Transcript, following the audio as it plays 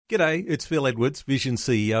G'day, it's Phil Edwards, Vision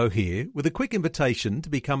CEO here, with a quick invitation to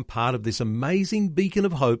become part of this amazing beacon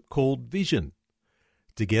of hope called Vision.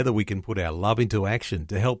 Together we can put our love into action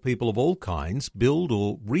to help people of all kinds build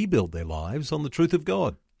or rebuild their lives on the truth of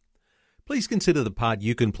God. Please consider the part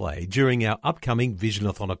you can play during our upcoming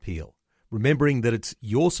Visionathon appeal, remembering that it's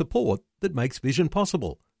your support that makes Vision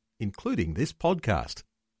possible, including this podcast.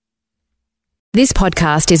 This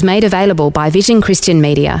podcast is made available by Vision Christian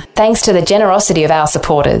Media, thanks to the generosity of our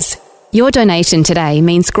supporters. Your donation today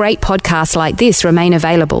means great podcasts like this remain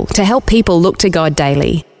available to help people look to God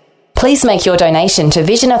daily. Please make your donation to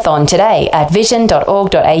Visionathon today at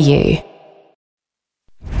vision.org.au.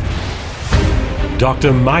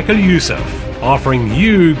 Dr. Michael Youssef, offering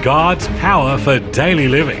you God's power for daily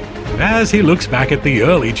living as he looks back at the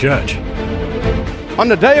early church. On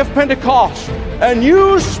the day of Pentecost, a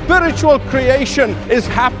new spiritual creation is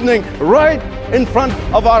happening right in front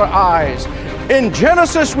of our eyes. In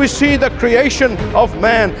Genesis, we see the creation of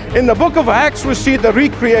man. In the book of Acts, we see the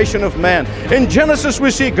recreation of man. In Genesis, we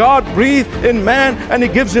see God breathe in man and he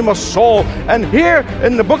gives him a soul. And here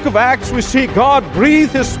in the book of Acts, we see God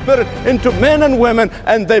breathe his spirit into men and women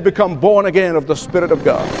and they become born again of the Spirit of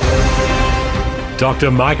God. Dr.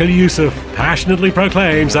 Michael Youssef passionately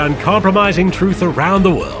proclaims uncompromising truth around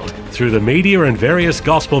the world through the media and various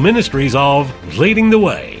gospel ministries of Leading the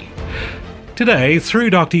Way. Today,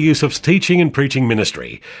 through Dr. Youssef's teaching and preaching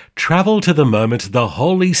ministry, travel to the moment the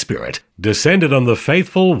Holy Spirit descended on the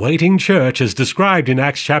faithful, waiting church as described in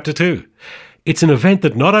Acts chapter 2. It's an event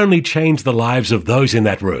that not only changed the lives of those in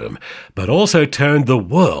that room, but also turned the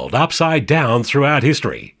world upside down throughout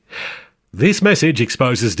history. This message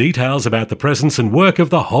exposes details about the presence and work of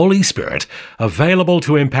the Holy Spirit available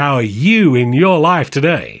to empower you in your life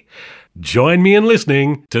today. Join me in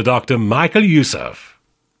listening to Dr. Michael Youssef.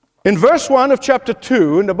 In verse 1 of chapter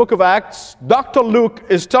 2 in the book of Acts, Dr. Luke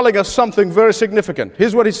is telling us something very significant.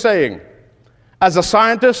 Here's what he's saying. As a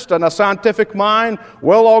scientist and a scientific mind,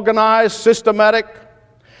 well organized, systematic,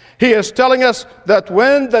 he is telling us that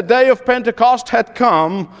when the day of Pentecost had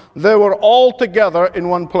come, they were all together in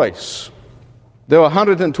one place. There were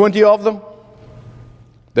 120 of them.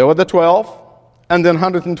 There were the 12, and then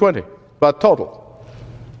 120, but total.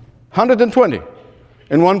 120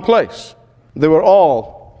 in one place. They were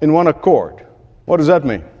all in one accord. What does that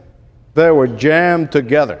mean? They were jammed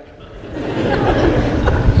together.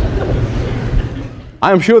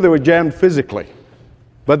 I'm sure they were jammed physically,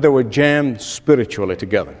 but they were jammed spiritually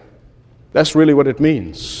together. That's really what it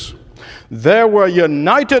means. They were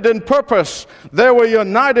united in purpose. They were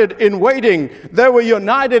united in waiting. They were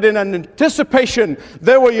united in an anticipation.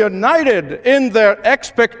 They were united in their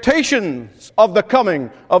expectations of the coming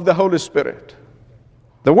of the Holy Spirit.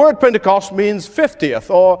 The word Pentecost means 50th,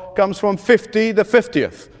 or comes from 50, the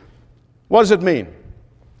 50th. What does it mean?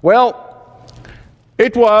 Well,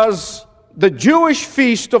 it was the Jewish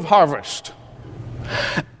feast of harvest.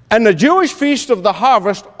 And the Jewish feast of the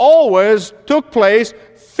harvest always took place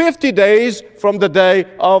 50 days from the day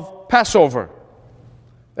of Passover.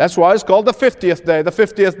 That's why it's called the 50th day. The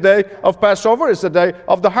 50th day of Passover is the day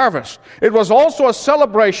of the harvest. It was also a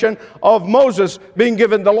celebration of Moses being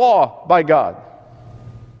given the law by God.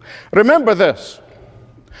 Remember this,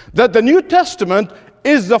 that the New Testament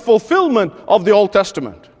is the fulfillment of the Old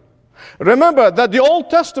Testament. Remember that the Old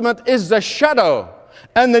Testament is the shadow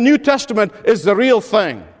and the New Testament is the real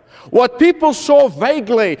thing. What people saw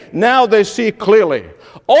vaguely, now they see clearly.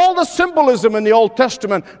 All the symbolism in the Old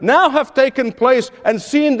Testament now have taken place and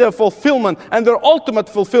seen their fulfillment and their ultimate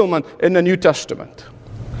fulfillment in the New Testament.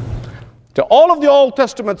 To all of the Old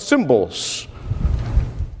Testament symbols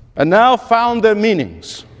and now found their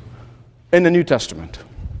meanings in the New Testament.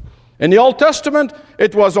 In the Old Testament,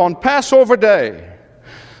 it was on Passover Day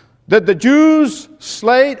that the Jews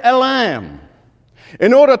slayed a lamb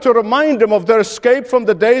in order to remind them of their escape from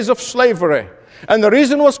the days of slavery. And the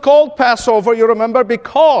reason it was called Passover, you remember,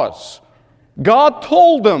 because God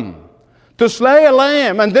told them to slay a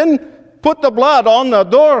lamb and then put the blood on the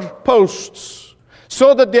doorposts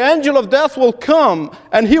so that the angel of death will come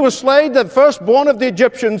and he will slay the firstborn of the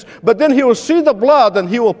Egyptians, but then he will see the blood and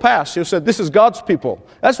he will pass. He said, this is God's people.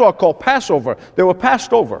 That's what I call Passover. They were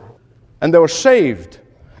passed over and they were saved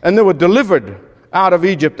and they were delivered out of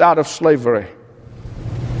Egypt, out of slavery.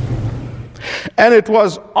 And it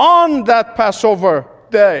was on that Passover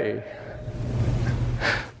day,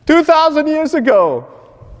 2,000 years ago,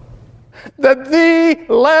 that the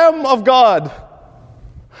Lamb of God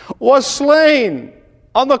was slain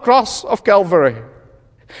on the cross of Calvary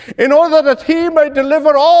in order that he may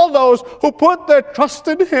deliver all those who put their trust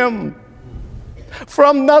in him.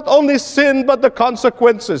 from not only sin, but the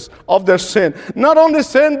consequences of their sin. Not only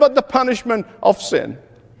sin, but the punishment of sin.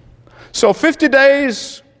 So 50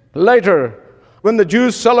 days later, when the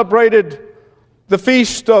Jews celebrated the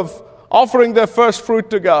feast of offering their first fruit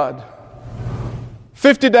to God,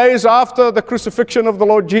 50 days after the crucifixion of the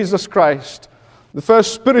Lord Jesus Christ, the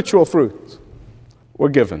first spiritual fruit were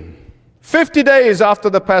given. 50 days after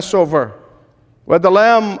the Passover, where the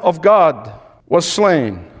Lamb of God was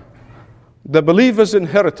slain, the believer's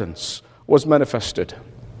inheritance was manifested.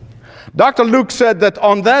 Dr. Luke said that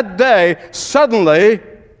on that day, suddenly,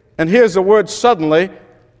 and here's the word suddenly,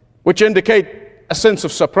 which indicate a sense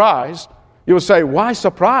of surprise. You will say, why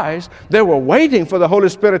surprise? They were waiting for the Holy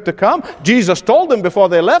Spirit to come. Jesus told them before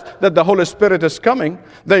they left that the Holy Spirit is coming.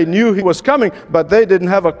 They knew He was coming, but they didn't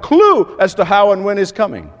have a clue as to how and when He's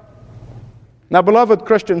coming. Now, beloved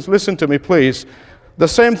Christians, listen to me, please. The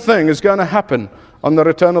same thing is going to happen on the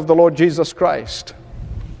return of the Lord Jesus Christ.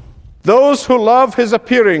 Those who love His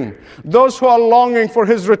appearing, those who are longing for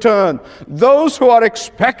His return, those who are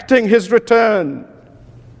expecting His return,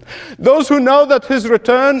 those who know that His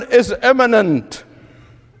return is imminent,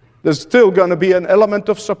 there's still going to be an element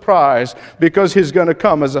of surprise because He's going to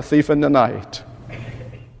come as a thief in the night.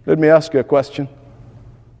 Let me ask you a question.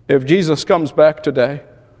 If Jesus comes back today,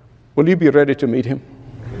 will you be ready to meet Him?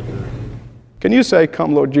 Can you say,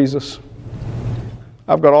 "Come, Lord Jesus,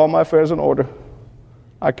 I've got all my affairs in order.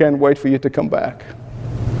 I can't wait for you to come back"?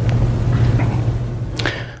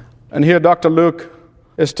 And here Dr. Luke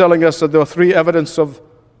is telling us that there were three evidence of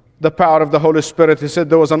the power of the Holy Spirit. He said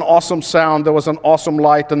there was an awesome sound, there was an awesome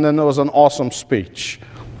light, and then there was an awesome speech.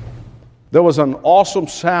 There was an awesome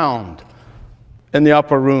sound in the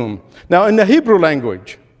upper room. Now, in the Hebrew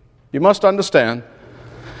language, you must understand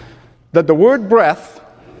that the word breath,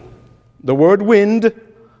 the word wind,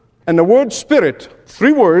 and the word spirit,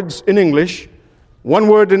 three words in English, one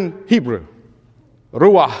word in Hebrew,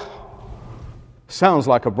 ruach. Sounds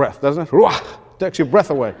like a breath, doesn't it? Ruach takes your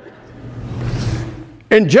breath away.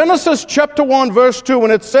 In Genesis chapter 1, verse 2,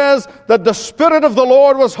 when it says that the Spirit of the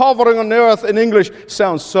Lord was hovering on the earth, in English,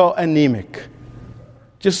 sounds so anemic.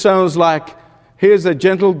 Just sounds like, here's a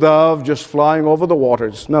gentle dove just flying over the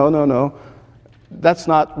waters. No. That's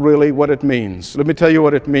not really what it means. Let me tell you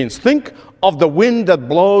what it means. Think of the wind that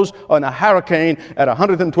blows on a hurricane at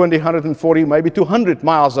 120, 140, maybe 200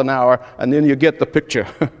 miles an hour, and then you get the picture.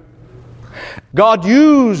 God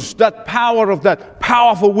used that power of that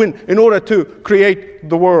powerful wind in order to create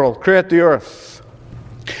the world, create the earth.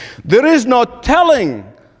 There is no telling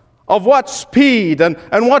of what speed and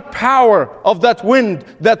what power of that wind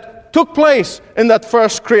that took place in that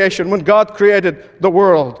first creation when God created the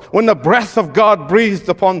world, when the breath of God breathed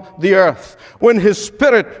upon the earth, when His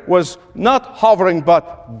Spirit was not hovering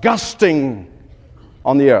but gusting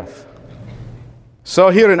on the earth. So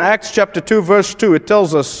here in Acts chapter 2, verse 2, it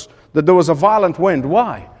tells us that there was a violent wind.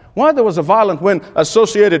 Why? Why there was a violent wind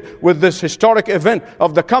associated with this historic event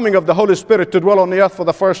of the coming of the Holy Spirit to dwell on the earth for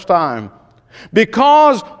the first time?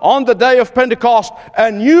 Because on the day of Pentecost,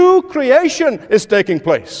 a new creation is taking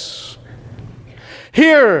place.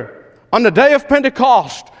 Here, on the day of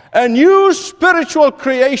Pentecost, a new spiritual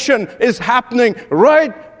creation is happening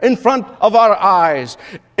right in front of our eyes.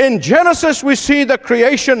 In Genesis, we see the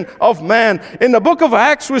creation of man. In the book of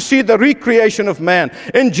Acts, we see the recreation of man.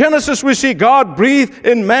 In Genesis, we see God breathe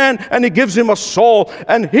in man and He gives him a soul.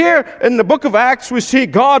 And here in the book of Acts, we see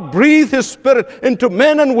God breathe His Spirit into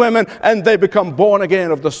men and women, and they become born again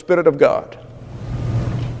of the Spirit of God.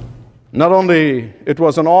 Not only it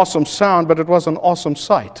was an awesome sound, but it was an awesome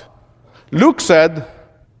sight. Luke said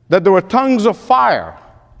that there were tongues of fire.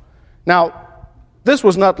 Now, this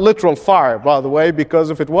was not literal fire, by the way,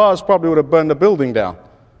 because if it was, probably would have burned the building down.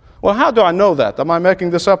 Well, how do I know that? Am I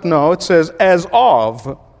making this up? No, it says, as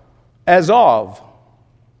of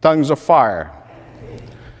tongues of fire.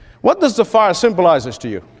 What does the fire symbolize to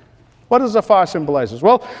you? What does the fire symbolize?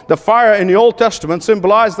 Well, the fire in the Old Testament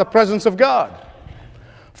symbolized the presence of God.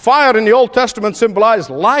 Fire in the Old Testament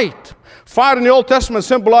symbolized light. Fire in the Old Testament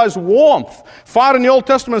symbolized warmth. Fire in the Old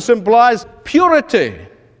Testament symbolized purity.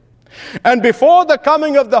 And before the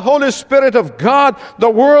coming of the Holy Spirit of God, the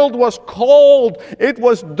world was cold, it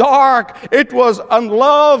was dark, it was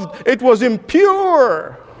unloved, it was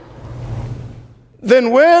impure.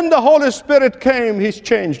 Then when the Holy Spirit came, He's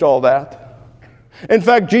changed all that. In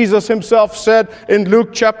fact, Jesus Himself said in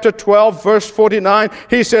Luke chapter 12, verse 49,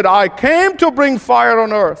 He said, I came to bring fire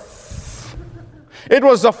on earth. It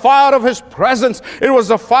was the fire of His presence. It was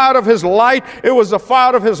the fire of His light. It was the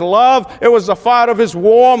fire of His love. It was the fire of His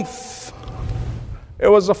warmth. It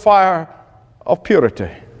was the fire of purity.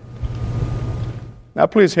 Now,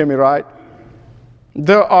 please hear me right.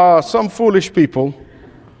 there are some foolish people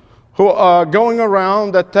who are going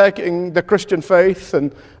around attacking the Christian faith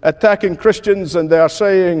and attacking Christians, and they are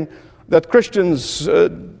saying that Christians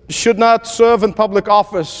should not serve in public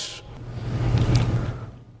office.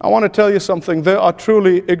 I want to tell you something. They are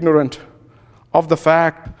truly ignorant of the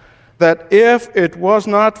fact that if it was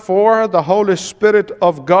not for the Holy Spirit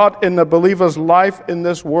of God in the believer's life in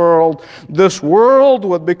this world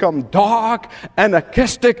would become dark,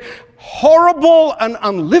 anarchistic, horrible, and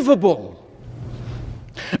unlivable.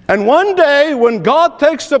 And one day, when God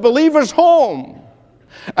takes the believers home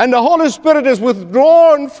and the Holy Spirit is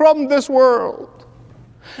withdrawn from this world,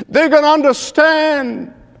 they're going to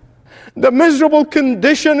understand the miserable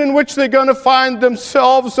condition in which they're going to find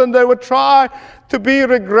themselves, and they will try to be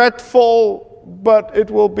regretful, but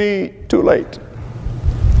it will be too late.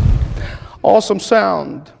 Awesome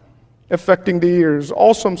sound affecting the ears,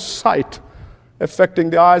 awesome sight affecting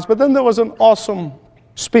the eyes, but then there was an awesome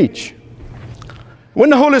speech. When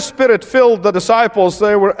the Holy Spirit filled the disciples,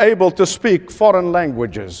 they were able to speak foreign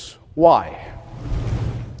languages. Why?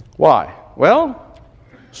 Why? Well,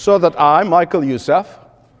 so that I, Michael Youssef,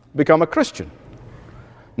 become a Christian.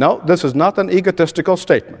 No, this is not an egotistical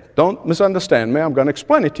statement. Don't misunderstand me. I'm going to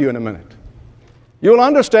explain it to you in a minute. You'll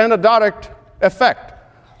understand a direct effect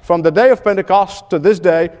from the day of Pentecost to this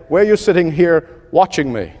day where you're sitting here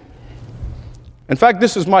watching me. In fact,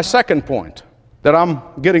 this is my second point that I'm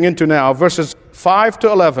getting into now, verses 5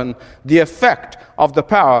 to 11, the effect of the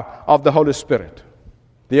power of the Holy Spirit.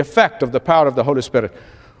 The effect of the power of the Holy Spirit.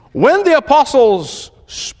 When the apostles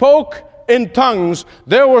spoke in tongues,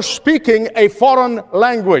 they were speaking a foreign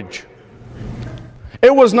language.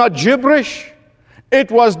 It was not gibberish, it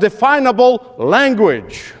was definable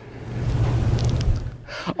language.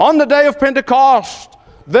 On the day of Pentecost,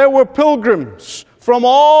 there were pilgrims from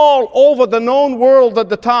all over the known world at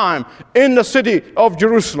the time in the city of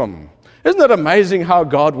Jerusalem. Isn't it amazing how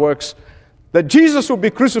God works? That Jesus would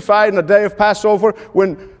be crucified in the day of Passover,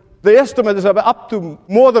 when the estimate is up to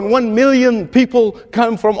more than 1 million people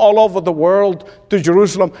come from all over the world to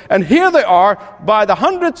Jerusalem. And here they are by the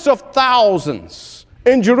hundreds of thousands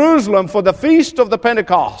in Jerusalem for the feast of the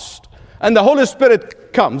Pentecost. And the Holy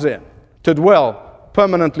Spirit comes in to dwell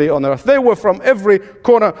permanently on earth. They were from every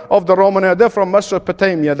corner of the Roman Empire. They're from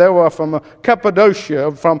Mesopotamia. They were from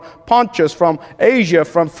Cappadocia, from Pontus, from Asia,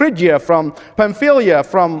 from Phrygia, from Pamphylia,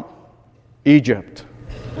 from Egypt,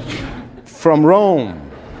 from Rome,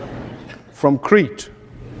 from Crete,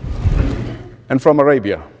 and from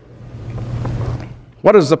Arabia.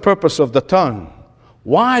 What is the purpose of the tongue?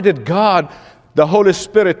 Why did God, the Holy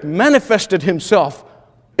Spirit, manifested Himself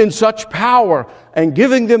in such power and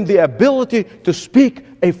giving them the ability to speak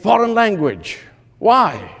a foreign language?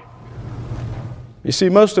 Why? You see,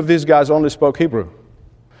 most of these guys only spoke Hebrew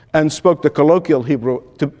and spoke the colloquial Hebrew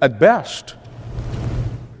at best.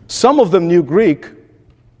 Some of them knew Greek,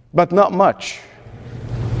 but not much.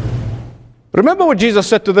 Remember what Jesus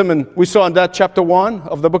said to them, and we saw in that chapter 1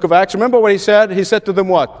 of the book of Acts. Remember what He said? He said to them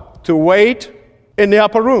what? To wait in the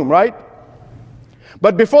upper room, right?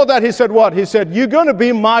 But before that, He said what? He said, you're going to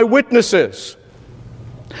be my witnesses.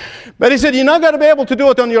 But He said, you're not going to be able to do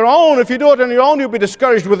it on your own. If you do it on your own, you'll be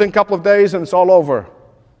discouraged within a couple of days and it's all over.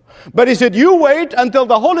 But He said, you wait until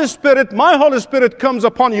the Holy Spirit, my Holy Spirit, comes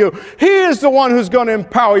upon you. He is the one who's going to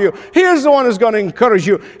empower you. He is the one who's going to encourage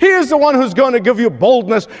you. He is the one who's going to give you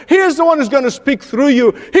boldness. He is the one who's going to speak through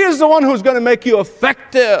you. He is the one who's going to make you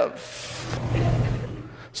effective.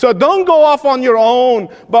 So don't go off on your own,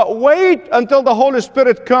 but wait until the Holy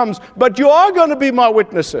Spirit comes. But you are going to be my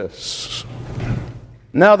witnesses.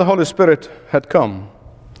 Now the Holy Spirit had come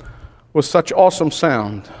with such awesome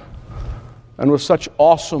sound and with such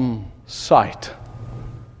awesome sight.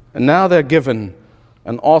 And now they're given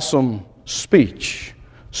an awesome speech,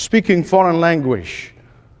 speaking foreign language.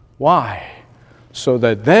 Why? So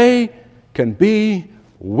that they can be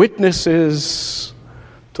witnesses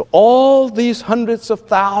to all these hundreds of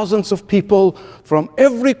thousands of people from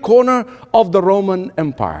every corner of the Roman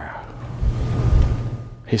Empire.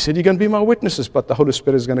 He said, you're going to be my witnesses, but the Holy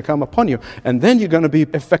Spirit is going to come upon you. And then you're going to be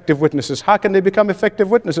effective witnesses. How can they become effective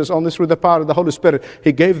witnesses? Only through the power of the Holy Spirit.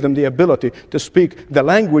 He gave them the ability to speak the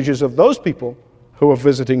languages of those people who were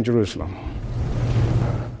visiting Jerusalem.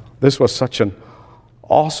 This was such an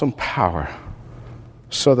awesome power,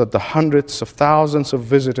 so that the hundreds of thousands of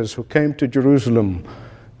visitors who came to Jerusalem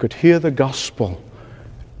could hear the gospel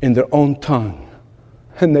in their own tongue,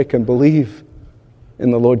 and they can believe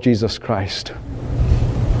in the Lord Jesus Christ.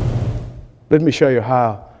 Let me show you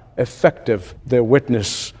how effective their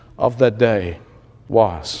witness of that day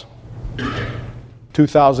was.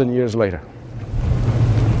 2,000 years later.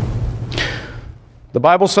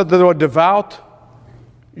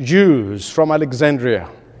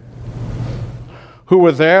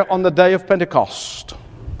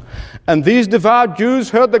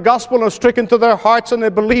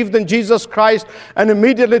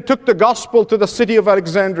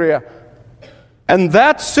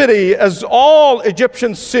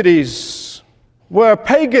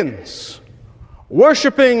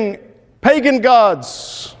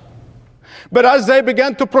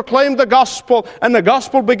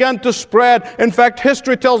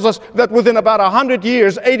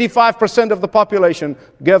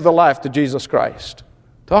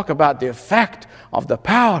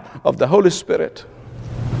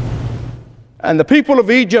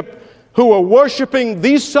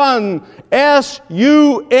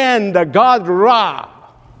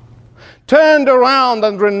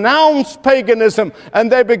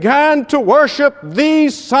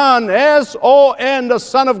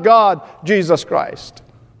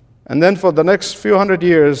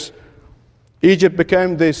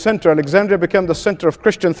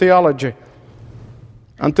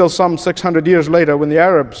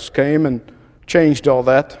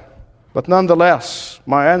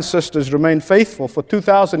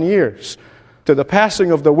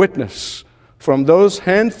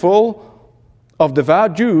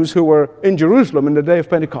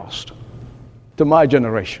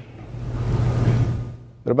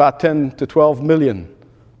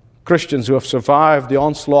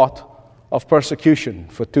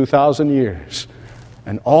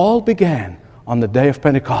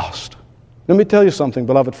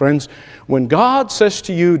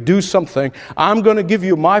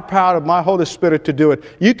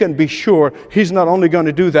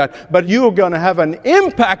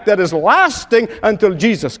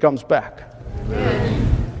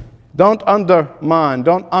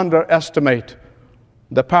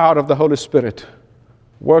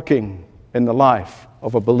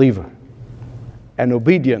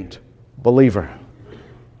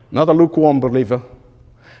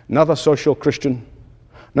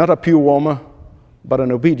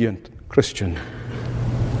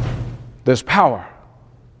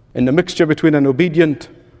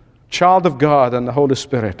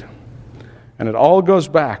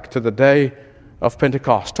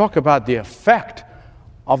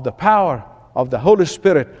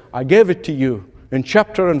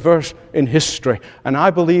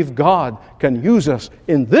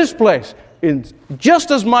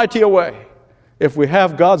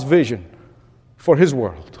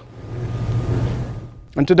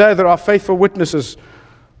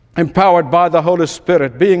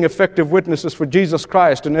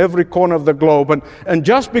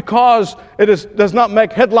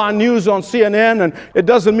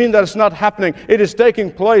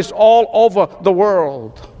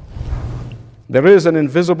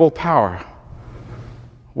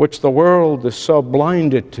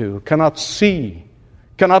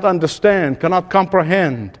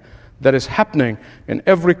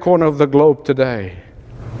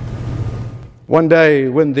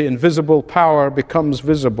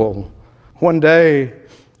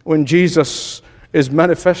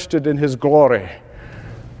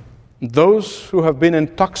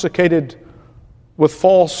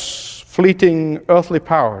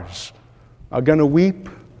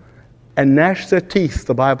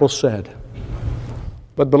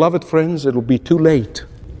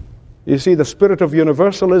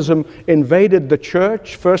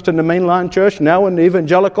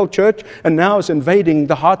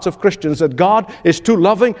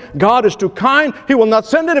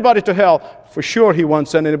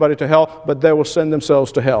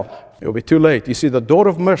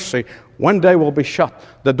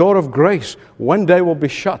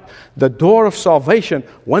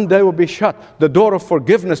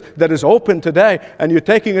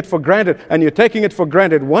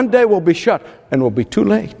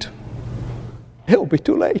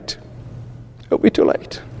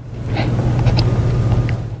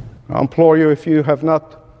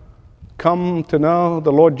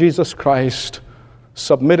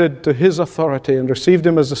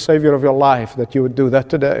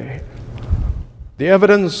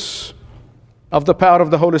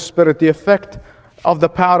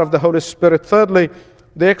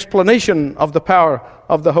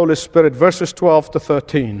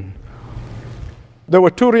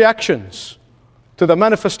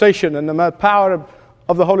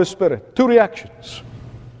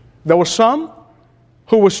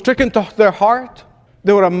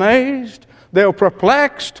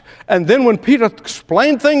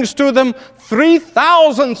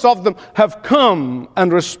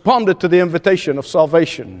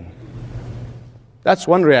 That's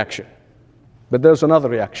one reaction. But there's another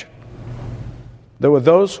reaction. There were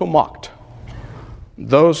those who mocked,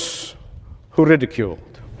 those who ridiculed.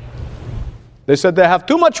 They said they have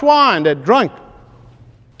too much wine, they're drunk.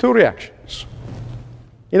 Two reactions.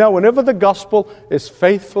 You know, whenever the gospel is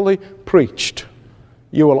faithfully preached,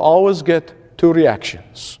 you will always get two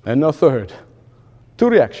reactions, and no third. Two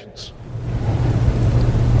reactions.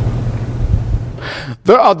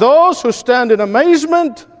 There are those who stand in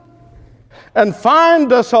amazement and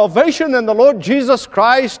find the salvation in the Lord Jesus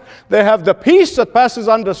Christ. They have the peace that passes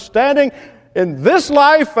understanding in this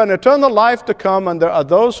life and eternal life to come. And there are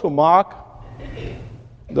those who mock,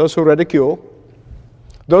 those who ridicule,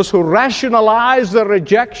 those who rationalize their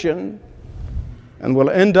rejection and will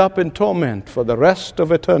end up in torment for the rest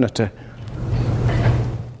of eternity.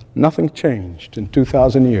 Nothing changed in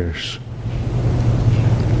 2,000 years.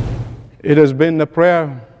 It has been the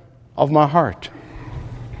prayer of my heart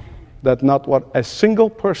that not what a single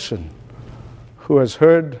person who has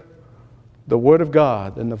heard the Word of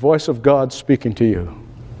God and the voice of God speaking to you,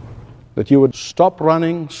 that you would stop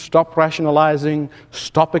running, stop rationalizing,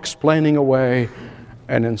 stop explaining away,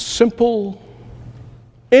 and in simple,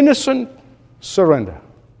 innocent surrender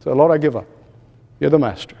say, Lord, I give up. You're the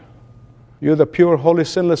Master. You're the pure, holy,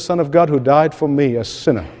 sinless Son of God who died for me, a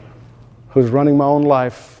sinner, who's running my own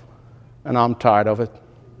life, and I'm tired of it.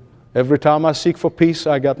 Every time I seek for peace,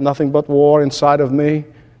 I got nothing but war inside of me.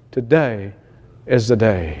 Today is the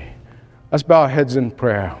day. Let's bow our heads in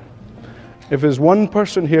prayer. If there's one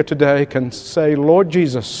person here today can say, Lord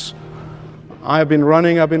Jesus, I have been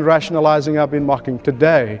running, I've been rationalizing, I've been mocking.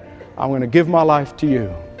 Today, I'm going to give my life to you.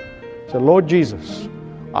 Say, Lord Jesus,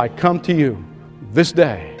 I come to you this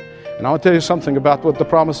day. And I want to tell you something about what the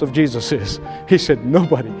promise of Jesus is. He said,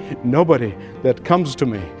 nobody that comes to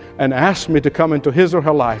me and asks me to come into his or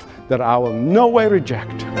her life that I will no way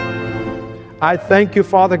reject. I thank you,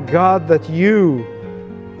 Father God, that you,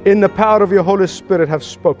 in the power of your Holy Spirit, have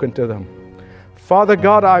spoken to them. Father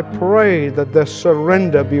God, I pray that their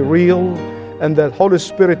surrender be real and that, Holy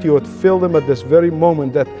Spirit, you would fill them at this very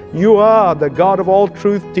moment, that you are the God of all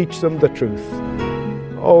truth. Teach them the truth.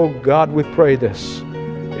 Oh God, we pray this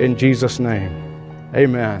in Jesus' name.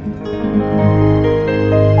 Amen.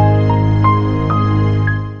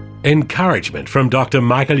 Encouragement from Dr.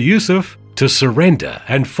 Michael Youssef to surrender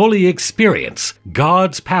and fully experience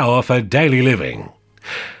God's power for daily living.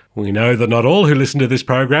 We know that not all who listen to this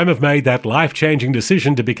program have made that life-changing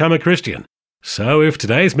decision to become a Christian. So if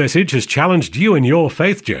today's message has challenged you in your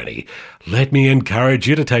faith journey, let me encourage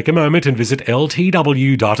you to take a moment and visit ltw.org/Jesus.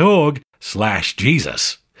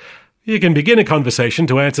 You can begin a conversation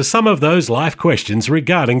to answer some of those life questions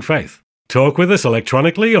regarding faith. Talk with us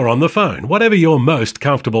electronically or on the phone, whatever you're most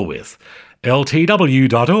comfortable with.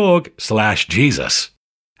 ltw.org/Jesus.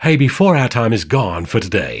 Hey, before our time is gone for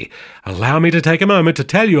today, allow me to take a moment to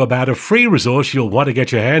tell you about a free resource you'll want to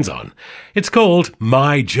get your hands on. It's called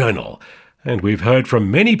My Journal, and we've heard from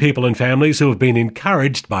many people and families who have been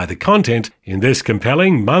encouraged by the content in this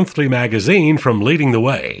compelling monthly magazine from Leading the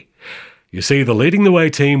Way. You see, the Leading the Way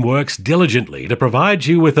team works diligently to provide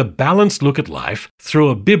you with a balanced look at life through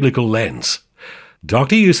a biblical lens.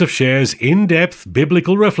 Dr. Youssef shares in-depth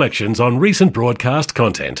biblical reflections on recent broadcast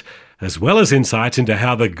content, as well as insights into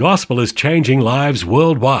how the gospel is changing lives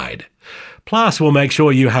worldwide. Plus, we'll make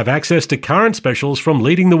sure you have access to current specials from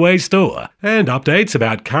Leading the Way store and updates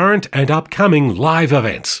about current and upcoming live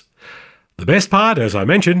events. The best part, as I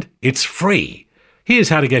mentioned, it's free. Here's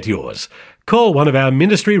how to get yours. Call one of our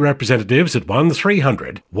ministry representatives at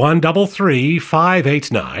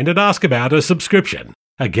 1300-133-589 and ask about a subscription.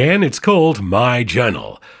 Again, it's called My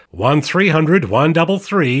Journal.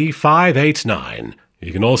 1300-133-589.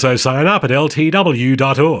 You can also sign up at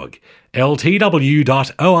ltw.org,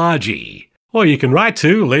 ltw.org. Or you can write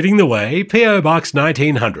to Leading the Way, P.O. Box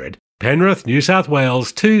 1900, Penrith, New South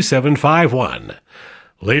Wales 2751.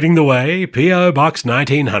 Leading the Way, P.O. Box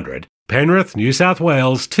 1900, Penrith, New South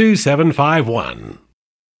Wales 2751.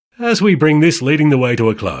 As we bring this Leading the Way to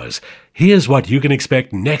a close, here's what you can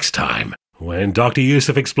expect next time when Dr.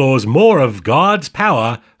 Youssef explores more of God's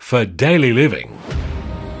power for daily living.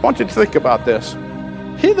 I want you to think about this.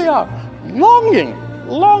 Here they are, longing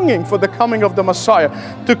for the coming of the Messiah,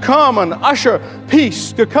 to come and usher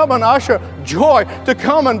peace, to come and usher joy, to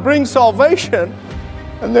come and bring salvation.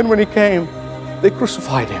 And then when he came, they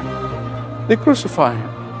crucified him. They crucified him.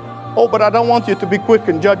 Oh, but I don't want you to be quick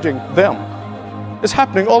in judging them. It's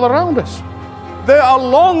happening all around us. They are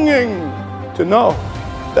longing to know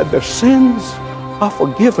that their sins are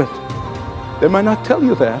forgiven. They might not tell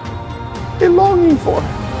you that. They're longing for it.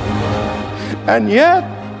 And yet,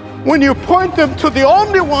 When you point them to the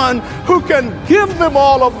only one who can give them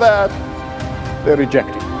all of that, they reject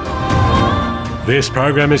it. This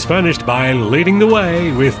program is furnished by Leading the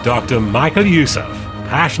Way with Dr. Michael Youssef,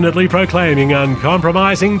 passionately proclaiming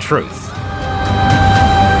uncompromising truth.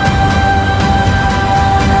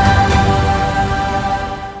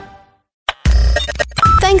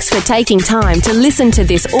 Thanks for taking time to listen to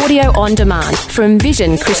this audio on demand from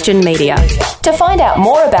Vision Christian Media. To find out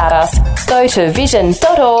more about us, go to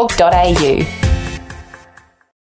vision.org.au.